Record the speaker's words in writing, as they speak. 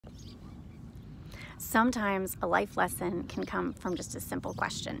Sometimes a life lesson can come from just a simple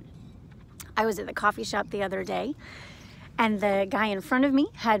question. I was at the coffee shop the other day, and the guy in front of me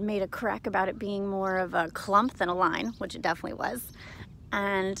had made a crack about it being more of a clump than a line, which it definitely was,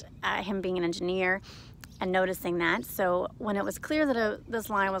 and him being an engineer and noticing that. So when it was clear that this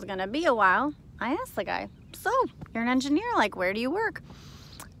line was going to be a while, I asked the guy, "So, you're an engineer, like where do you work?"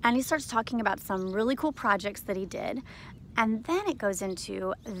 And he starts talking about some really cool projects that he did, and then it goes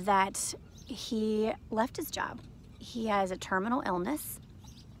into that he left his job. He has a terminal illness,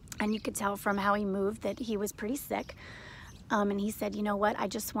 and you could tell from how he moved that he was pretty sick. And he said, "You know what? I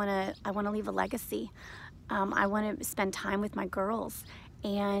want to leave a legacy. I want to spend time with my girls."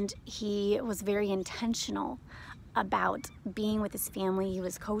 And he was very intentional about being with his family. He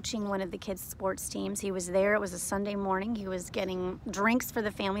was coaching one of the kids' sports teams. He was there. It was a Sunday morning. He was getting drinks for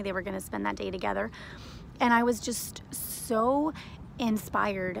the family. They were going to spend that day together. And I was just so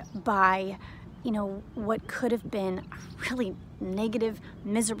inspired by, what could have been a really negative,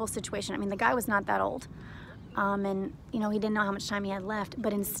 miserable situation. I mean, the guy was not that old. And he didn't know how much time he had left,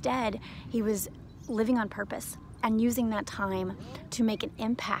 but instead he was living on purpose and using that time to make an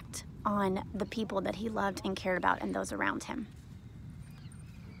impact on the people that he loved and cared about and those around him.